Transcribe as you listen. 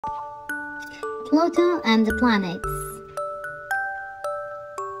Pluto and the planets.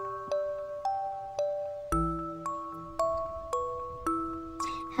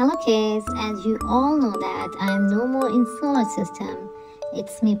 Hello kids, as you all know that I am no more in solar system.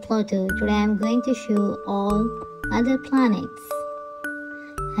 It's me Pluto. Today I am going to show all other planets.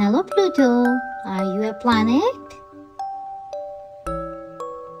 Hello Pluto, are you a planet?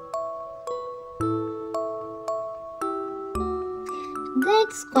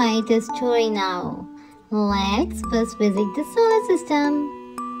 That's quite a story now. Let's first visit the solar system.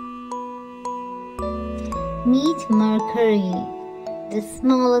 Meet Mercury, the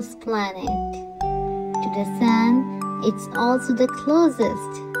smallest planet. To the Sun, it's also the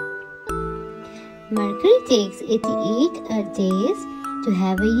closest. Mercury takes 88 Earth days to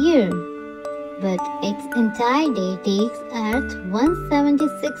have a year, but its entire day takes Earth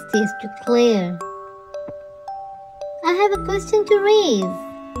 176 days to clear. I have a question to raise.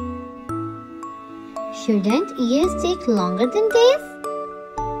 Shouldn't years take longer than days?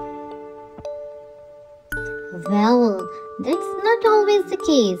 Well, that's not always the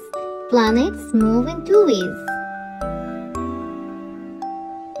case. Planets move in two ways.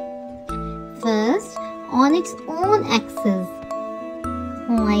 First, on its own axis,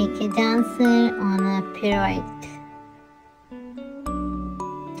 like a dancer on a pirouette.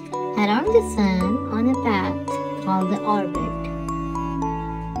 Around the Sun on a path called the orbit.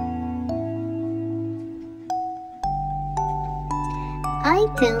 I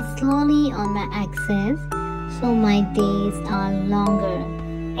turn slowly on my axis, so my days are longer.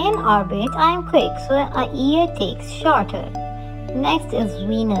 In orbit, I am quick, so a year takes shorter. Next is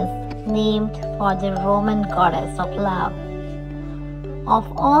Venus, named for the Roman goddess of love.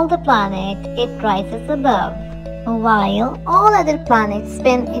 Of all the planets, it rises above, while all other planets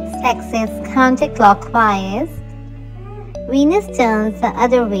spin its axis counterclockwise. Venus turns the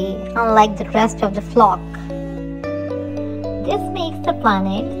other way, unlike the rest of the flock. This makes the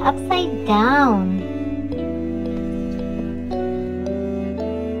planet upside down.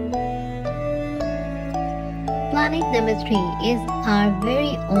 Planet number 3 is our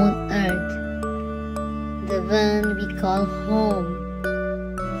very own Earth, the one we call home.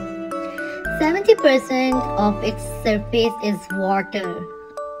 70% of its surface is water.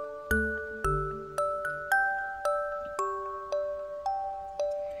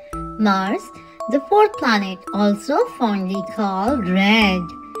 Mars, the fourth planet, also fondly called red.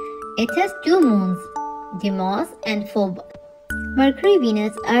 It has two moons, Deimos and Phobos. Mercury,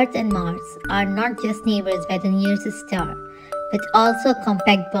 Venus, Earth and Mars are not just neighbors by the nearest star, but also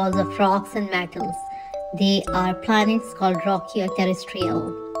compact balls of rocks and metals. They are planets called rocky or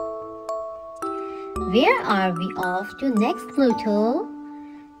terrestrial. Where are we off to next, Pluto?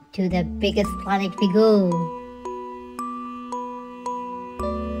 To the biggest planet we go.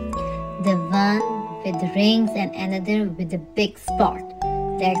 The one with rings and another with a big spot.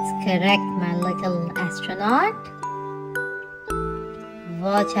 That's correct, my little astronaut.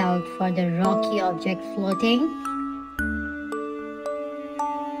 Watch out for the rocky object floating.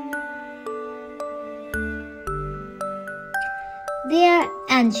 They are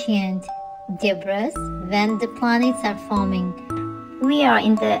ancient debris when the planets are forming. We are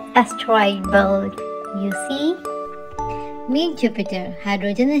in the asteroid belt, you see? Meet Jupiter.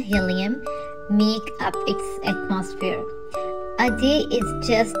 Hydrogen and helium make up its atmosphere. A day is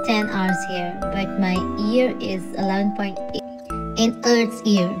just 10 hours here, but my year is 11.8 in Earth's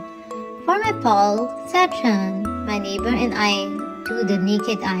year. For my pole, Saturn, my neighbor and I, to the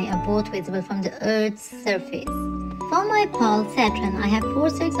naked eye, are both visible from the Earth's surface. For my pole, Saturn, I have 4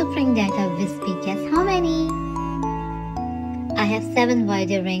 sets of ring that are wispy. Guess how many? I have 7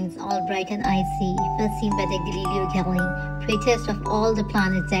 wider rings, all bright and icy, first seen by the Galileo Galilei, prettiest of all the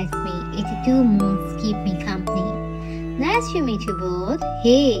planets. That's me. 82 moons keep me company. Nice to meet you both.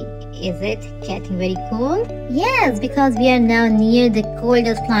 Hey, is it getting very cold? Yes, because we are now near the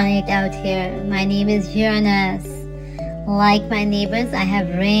coldest planet out here. My name is Uranus. Like my neighbors, I have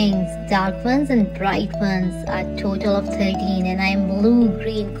rings, dark ones and bright ones, a total of 13, and I am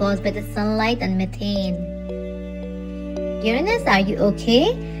blue-green caused by the sunlight and methane. Uranus, are you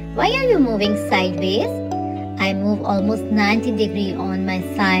okay? Why are you moving sideways? I move almost 90 degrees on my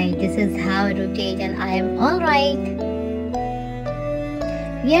side. This is how I rotate and I am alright.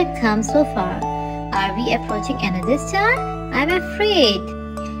 We have come so far. Are we approaching another star? I'm afraid.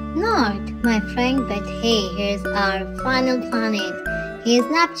 Not, my friend, but hey, here's our final planet. Here's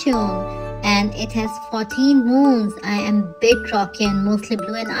Neptune, and it has 14 moons. I am a bit rocky and mostly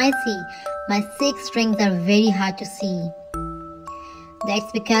blue and icy. My 6 rings are very hard to see.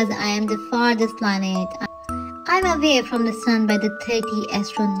 That's because I am the farthest planet. I'm away from the sun by the 30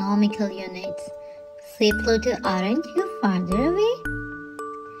 astronomical units. See Pluto, aren't you farther away?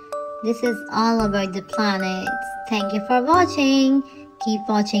 This is all about the planets. Thank you for watching. Keep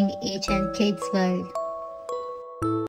watching H and Kids World.